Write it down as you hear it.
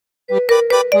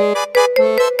It's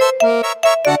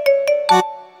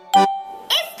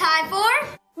time for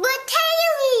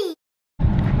Bratayley.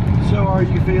 So are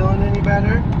you feeling any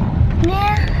better?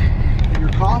 Yeah. You're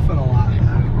coughing a lot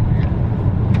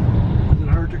though. Does it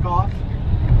hurt to cough?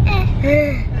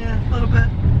 Yeah, a little bit.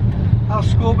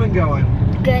 How's school been going?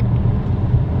 Good.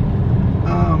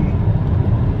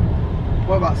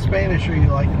 What about Spanish? Are you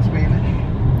liking Spanish?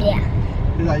 Yeah.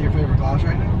 Is that your favorite class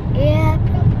right now? Yeah,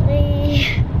 probably.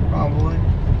 Probably.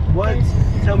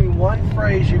 Tell me one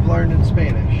phrase you've learned in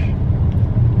Spanish.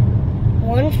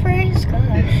 One phrase? Gosh.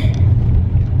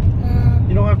 Yeah.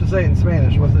 You don't have to say it in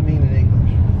Spanish. What's it mean in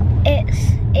English?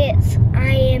 It's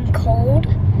I am cold.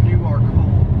 You are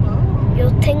cold. Oh. Yo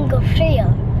tengo frío.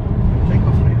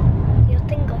 Tengo frío. Yo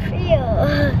tengo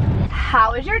frío.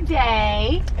 How was your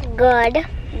day? Good.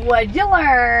 What'd you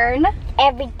learn?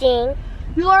 Everything.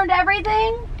 You learned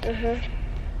everything? Mhm.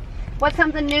 What's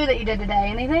something new that you did today?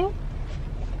 Anything?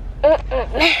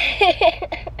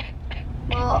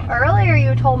 Well, earlier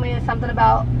you told me something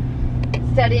about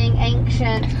studying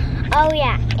ancient. Oh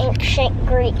yeah, ancient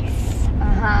Greece.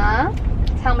 Uh-huh.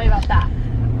 Tell me about that.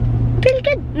 Pretty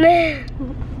good.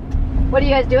 What are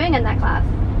you guys doing in that class?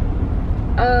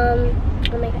 Oh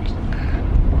my gosh.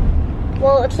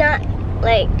 Well, it's not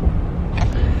like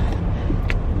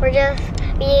we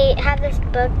have this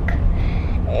book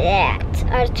that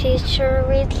our teacher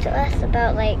reads to us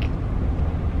about like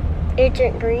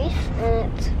ancient Greece,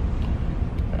 and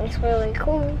it's really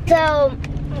cool. So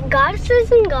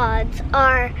goddesses and gods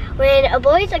are when a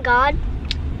boy's a god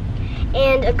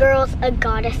and a girl's a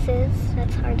goddesses.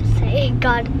 That's hard to say.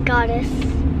 Goddess.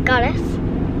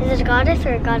 Is it a goddess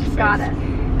or a goddess?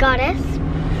 Goddess.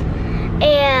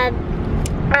 And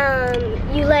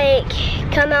you like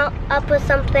come up with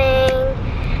something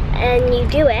and you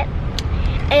do it.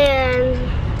 And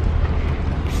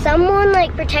someone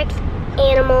like protects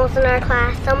animals in our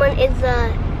class. Someone is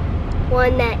the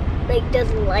one that like does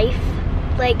life.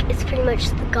 Like it's pretty much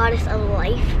the goddess of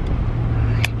life.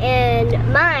 And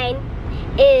mine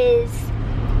is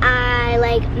I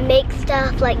like make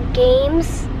stuff like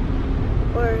games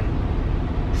or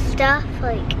stuff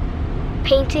like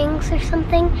paintings or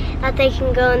something that they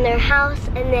can go in their house,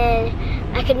 and then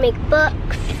I could make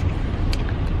books.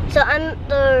 So I'm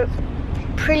the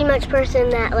pretty much person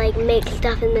that like makes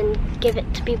stuff and then give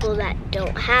it to people that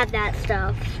don't have that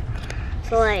stuff.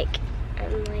 So like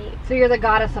I'm like. So you're the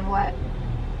goddess of what?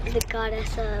 The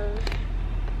goddess of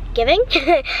giving.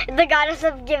 The goddess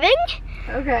of giving.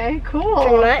 Okay, cool.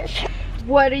 Pretty much.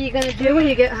 What are you gonna do when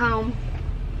you get home?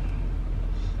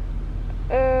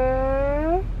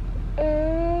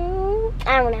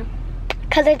 I don't know.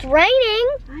 Cause it's raining.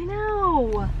 I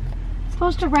know. It's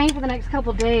supposed to rain for the next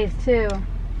couple days too.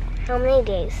 How many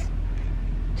days?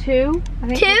 2. I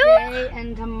think 2? Today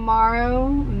and tomorrow,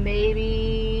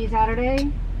 maybe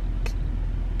Saturday.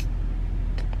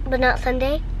 But not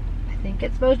Sunday? I think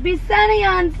it's supposed to be sunny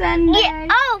on Sunday. Yeah.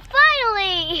 Oh,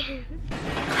 finally!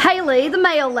 Hayley, the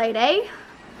mail lady,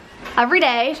 every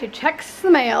day she checks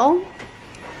the mail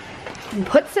and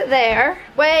puts it there.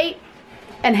 Wait.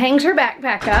 And hangs her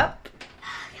backpack up.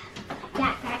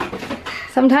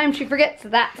 Sometimes she forgets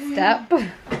that step.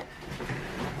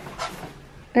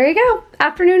 There you go,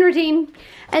 afternoon routine.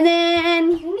 And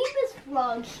then You need this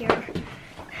vlog here.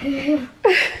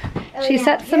 she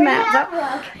sets some maps up.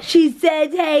 She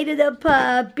says hey to the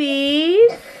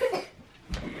puppies.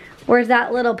 Where's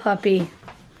that little puppy?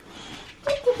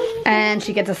 And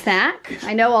she gets a snack.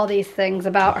 I know all these things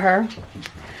about her.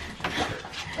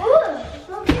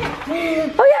 Oh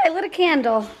yeah, I lit a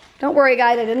candle. Don't worry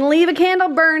guys, I didn't leave a candle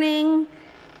burning.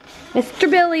 Mr.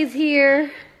 Billy's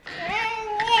here.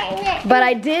 But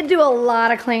I did do a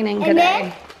lot of cleaning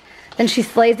today. Then she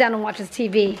lays down and watches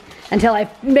TV until I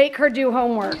make her do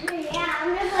homework.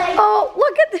 Oh,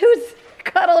 look at who's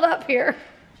cuddled up here.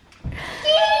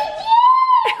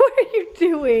 What are you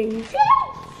doing?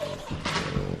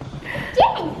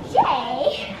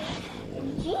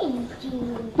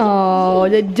 Oh,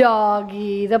 the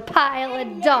doggy, the pile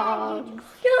of dogs.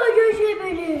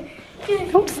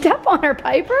 Don't step on her,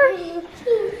 Piper.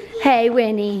 Hey,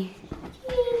 Winnie.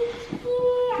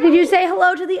 Did you say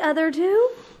hello to the other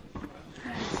two?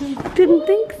 Didn't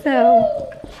think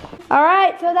so. All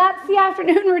right, so that's the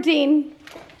afternoon routine.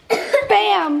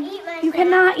 Bam! You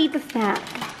cannot eat the snack.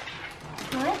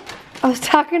 What? I was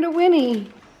talking to Winnie.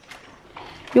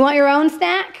 You want your own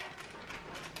snack?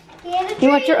 You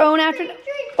want your own afternoon?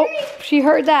 Oh, she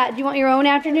heard that. Do you want your own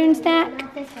afternoon snack?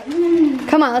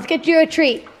 Come on, let's get you a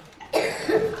treat.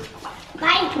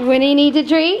 Bye. Winnie needs a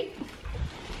treat?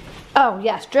 Oh,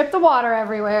 yes, drip the water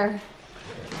everywhere.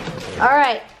 All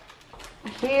right.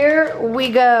 Here we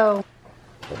go.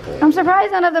 I'm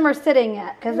surprised none of them are sitting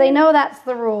yet, because they know that's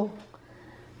the rule.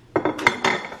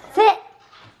 Sit.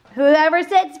 Whoever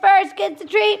sits first gets a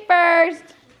treat first.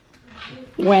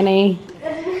 Winnie.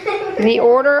 The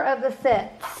order of the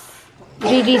sits.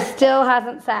 Gigi still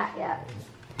hasn't sat yet.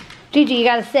 Gigi, you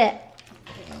gotta sit.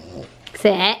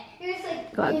 Sit.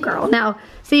 Good girl. Now,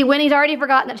 see, Winnie's already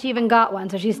forgotten that she even got one,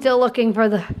 so she's still looking for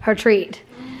her treat.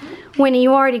 Winnie,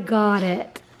 you already got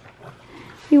it.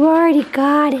 You already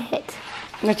got it.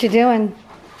 What you doing?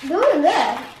 Doing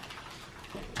this.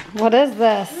 What is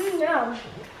this? No.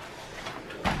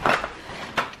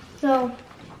 So,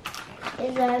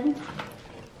 is that?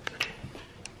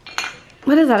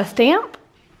 What is that, a stamp?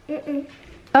 Mm-mm.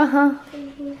 Uh-huh.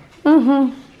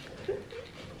 Mm-hmm.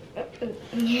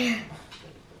 Yeah.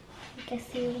 I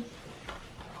guess you.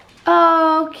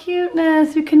 Oh,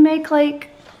 cuteness. You can make like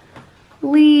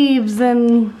leaves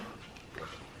and...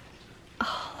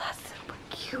 Oh, that's super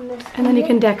cute. And then you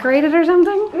can decorate it or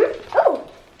something? Oh!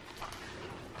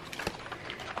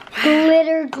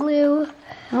 Glitter glue.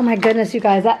 Oh my goodness, you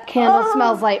guys. That candle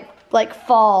smells like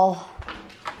fall.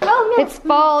 Oh no. It's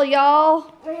fall,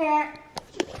 y'all. Yeah.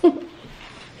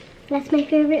 That's my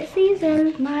favorite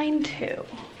season. Mine too.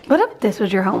 What if this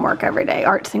was your homework every day,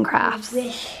 arts and crafts?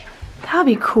 Wish. That would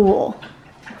be cool.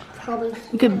 Probably.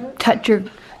 You could touch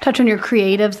on your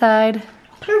creative side.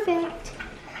 Perfect.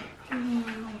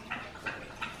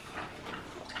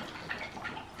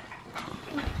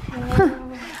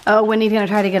 Oh, Winnie's gonna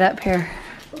try to get up here.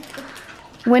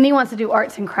 Winnie wants to do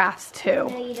arts and crafts too.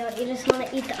 No, you don't. You just want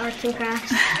to eat the arts and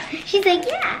crafts. She's like,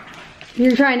 yeah.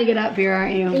 You're trying to get up here,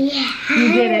 aren't you? Yeah.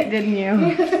 You did it, didn't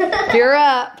you? You're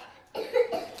up.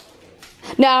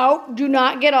 No, do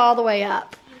not get all the way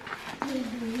up.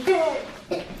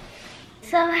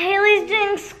 So Hayley's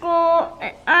doing school,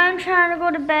 and I'm trying to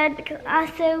go to bed because I'm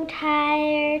so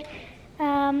tired.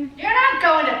 You're not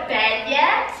going to bed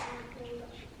yet?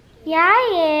 Yeah,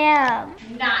 I am.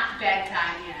 Not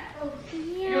bedtime yet.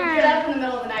 Yeah. You'll get up in the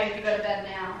middle of the night if you go to bed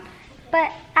now.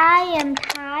 But I am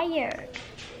tired.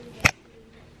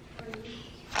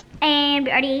 And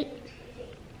we already ate.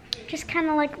 Just kind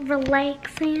of like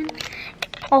relaxing.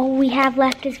 All we have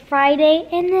left is Friday,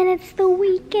 and then it's the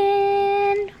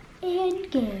weekend. And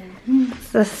again.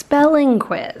 It's the spelling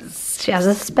quiz. She has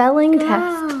a spelling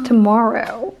test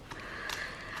tomorrow.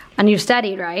 And you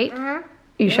studied, right? Uh-huh.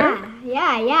 You sure?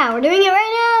 Yeah. We're doing it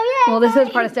right now. Yeah. Well, this is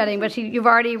part of studying, but you've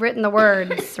already written the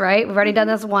words, right? We've already done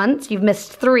this once. You've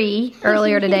missed 3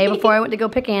 earlier today before I went to go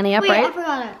pick Annie up, Wait, right? I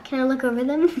forgot it. Can I look over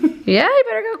them? Yeah, you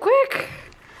better go quick.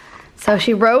 So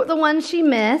she wrote the ones she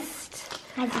missed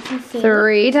As you can see.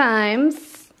 3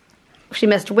 times. She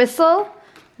missed whistle,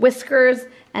 whiskers,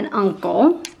 and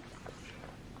uncle.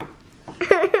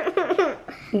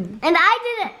 And I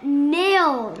did it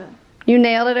nailed. You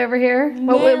nailed it over here?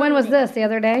 When was this? The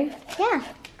other day? Yeah.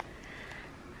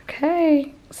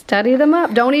 Okay. Study them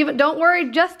up. Don't worry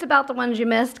just about the ones you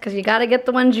missed, because you got to get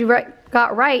the ones you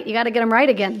got right. You got to get them right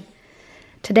again.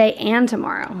 Today and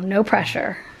tomorrow. No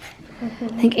pressure. I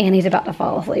think Annie's about to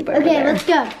fall asleep over there. Okay, let's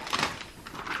go.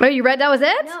 Oh, you read that was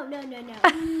it? No.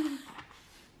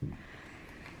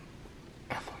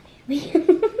 Come on,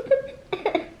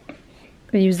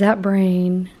 Haley. Use that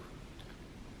brain.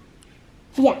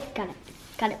 Yeah, got it.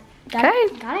 Got Okay.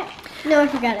 it. Got it. No, I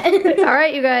forgot it. All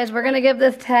right, you guys, we're going to give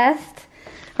this test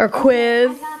or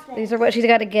quiz. These are what she's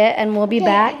got to get, and we'll be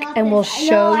back and we'll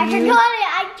show I you.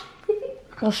 forgot it.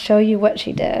 We'll show you what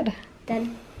she did.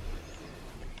 Done.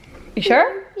 You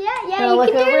sure? Yeah, Wanna you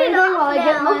look can over turn it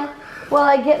anything off while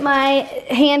I get my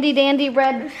handy dandy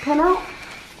red pen out?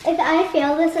 If I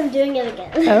fail this, I'm doing it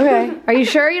again. Okay. Are you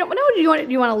sure you don't know? Do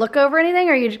you want to look over anything,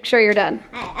 or are you sure you're done?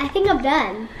 I think I'm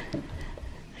done.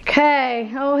 Okay.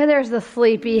 Oh, there's the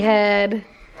sleepy head.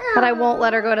 But I won't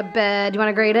let her go to bed. You want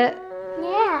to grade it?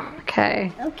 Yeah.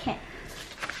 Okay. Okay.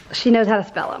 She knows how to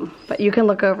spell them, but you can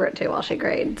look over it too while she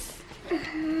grades.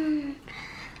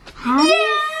 How do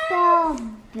you spell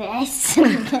this?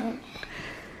 Check.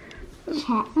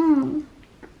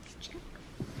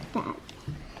 That.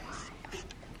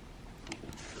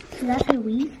 Is that the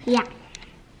wheat? Yeah.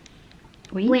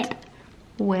 Wheat? Whip.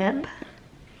 Whip.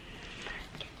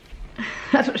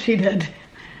 That's what she did.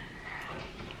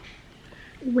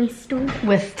 Whistle.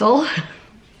 Whistle.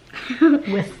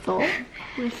 Whistle.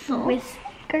 Whistle.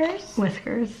 Whiskers.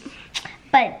 Whiskers.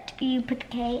 But you put the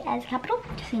K as capital,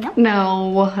 just so you know.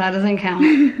 No, that doesn't count.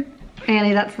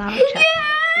 Annie, that's not a check mark.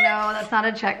 No, that's not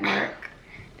a check mark.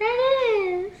 That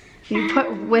is. You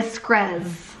put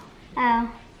whiskers.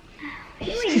 Oh.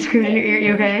 She screamed in your ear,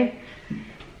 you okay?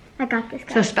 I got this,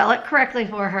 So guys. spell it correctly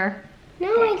for her. No,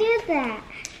 I did that.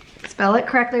 Spell it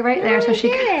correctly right there so she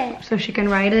can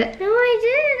write it. No, I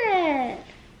did it.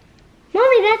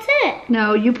 Mommy, that's it.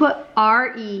 No, you put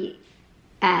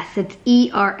R-E-S. It's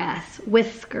E-R-S.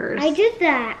 Whiskers. I did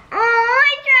that. Oh,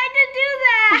 I tried to do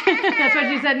that. That's what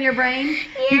you said in your brain?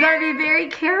 Yeah. You gotta be very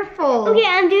careful. Okay,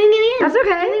 I'm doing it again. That's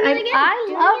okay. I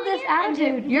Doing love it this again.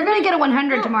 attitude. You're gonna get a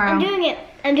 100 tomorrow. I'm doing it.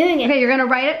 I'm doing it. Okay, you're gonna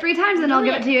write it 3 times and then I'll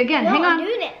give it to you again. No, Hang on. I'm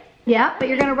doing it. Yeah, but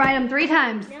you're gonna write them 3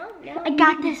 times. No. I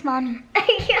got this, Mommy.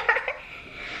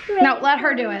 No, let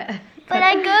her do it. But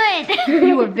I'm good.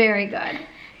 You were very good.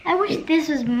 I wish this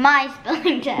was my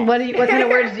spelling test. What kind of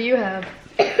words do you have?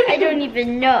 I don't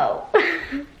even know.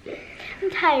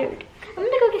 I'm tired. I'm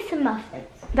gonna go get some muffins.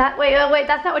 Wait,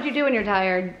 that's not what you do when you're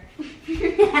tired.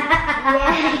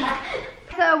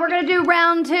 So we're gonna do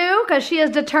round 2 because she is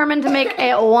determined to make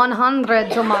a 100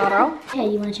 tomorrow. Hey,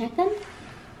 you wanna check them?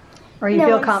 Or you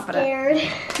feel confident? Scared.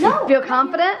 No. Feel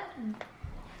confident?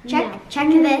 Check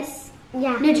this.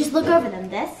 Yeah. No, just look over them.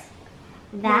 This,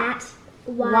 that,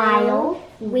 while,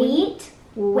 wheat,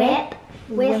 whip,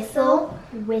 whistle,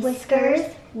 whiskers,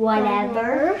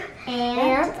 whatever,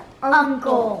 and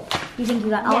uncle. You think you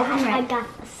got all of them right? I got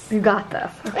this. You got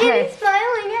this. Okay. It's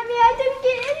smiling at me. I didn't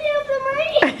get any of them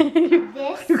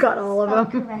right. This. You got all of them.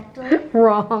 Correctly.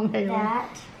 Wrong, Hayley. That.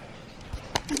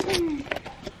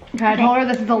 Okay, I told her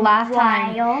this is the last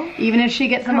time. Even if she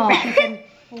gets them all, she can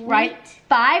write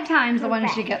 5 times the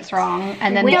ones she gets wrong,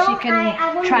 and then she can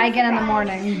try again in the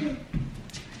morning.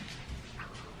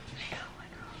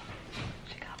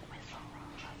 She got whistle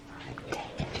wrong last time. Dang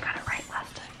it, you got it right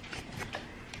last time.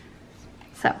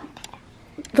 So,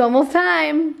 it's almost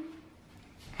time.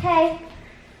 Okay.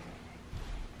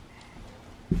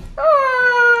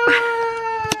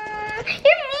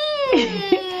 You're mean.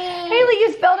 Hayley, you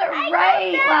spelled it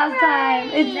right last time.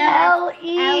 It's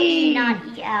L-E. L-E, not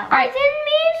E-L. All right. I didn't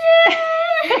mean to.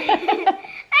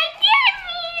 I didn't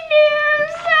mean to. I'm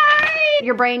sorry.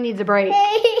 Your brain needs a break.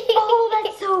 Oh,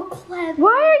 that's so clever.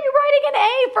 Why are you writing an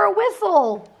A for a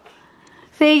whistle?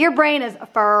 See, your brain is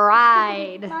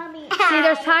fried. Mommy. See,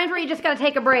 there's times where you just gotta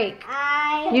take a break.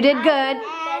 You did good.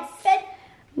 S.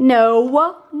 No.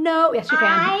 Yes, you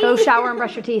can. Go shower and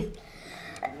brush your teeth.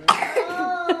 I'm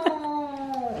going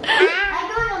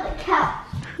on the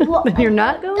couch. You're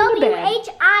not going to bed.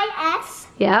 W-H-I-S.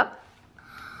 Yep.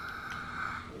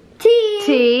 T.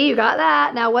 T, you got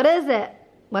that. Now, what is it?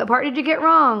 What part did you get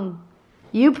wrong?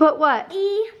 You put what?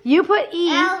 E. You put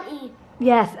E. L-E.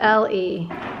 Yes, L-E.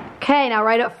 Okay, now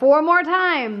write it 4 more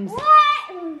times.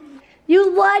 What? You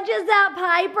lunges that,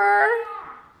 Piper.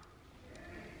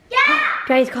 Yeah.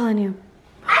 Daddy's calling you.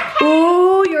 I can't.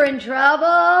 Ooh, you're in trouble.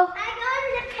 I go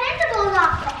to the principal's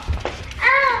office.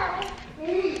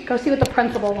 Oh. Go see what the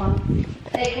principal wants.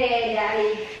 AKA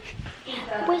Daddy.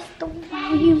 Where's the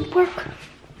volume work?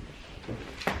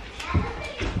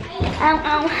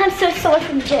 Ow, I'm so sore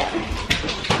from gym.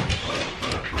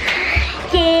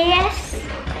 Yes.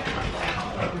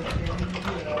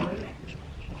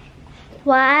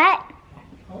 What?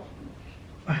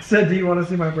 I said, do you want to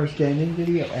see my first gaming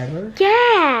video ever?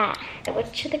 Yeah.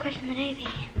 Which are the questions that I think?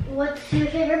 What's your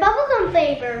favorite bubblegum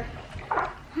flavor?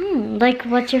 Like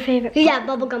what's your favorite? Yeah,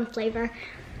 bubblegum flavor.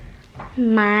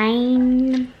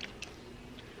 Mine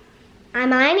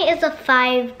is a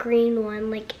 5 green one.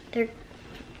 Like they're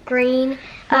green.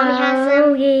 Mommy has them.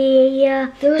 Oh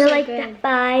yeah. They're like the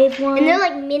 5 one. And they're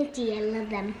like minty. I love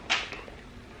them.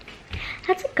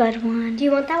 That's a good one. Do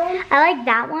you want that one? I like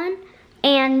that one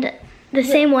and the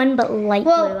same one but light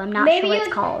blue. I'm not sure what it's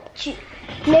called.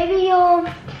 Maybe you'll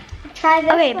try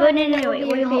this. Okay, but no,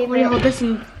 wait. We hold this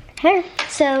in here.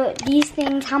 So these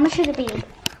things, how much should it be?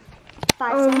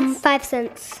 5 cents. 5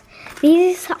 cents.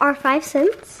 These are 5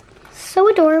 cents. So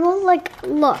adorable. Like,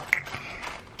 look.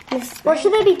 Or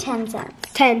should they be 10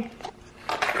 cents? 10.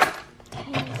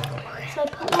 Okay. So I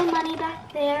put my money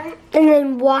back there. And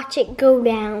then watch it go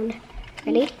down.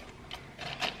 Ready?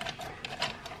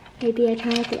 Maybe I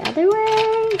try it the other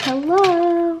way.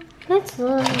 Hello. That's a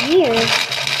little weird.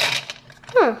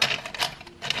 Huh.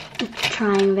 I'm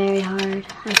trying very hard.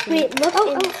 Wait, look.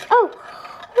 Oh.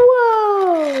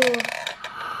 Whoa.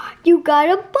 You got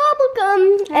a bubble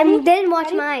gum. And then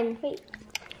watch mine. Wait.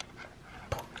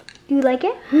 You like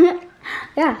it?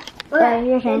 Yeah. Okay.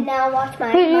 Your turn. And now watch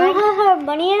mine. Wait, you don't have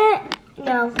money in it?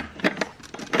 No.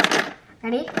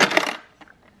 Ready?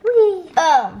 Whee.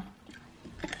 Oh.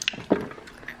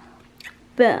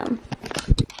 Boom.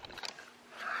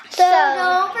 So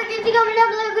don't forget to comment down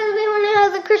below because we want to know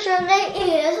the Christian name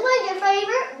is. What's your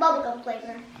favorite bubblegum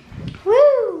flavor?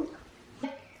 Woo!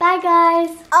 Bye guys.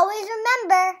 Always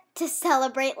remember to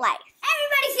celebrate life.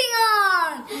 Everybody sing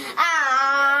on! I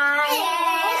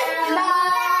am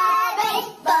alive.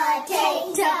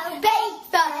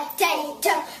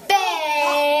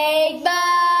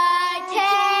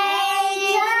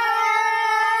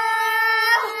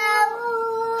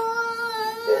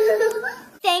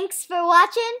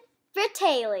 watching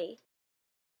Bratayley.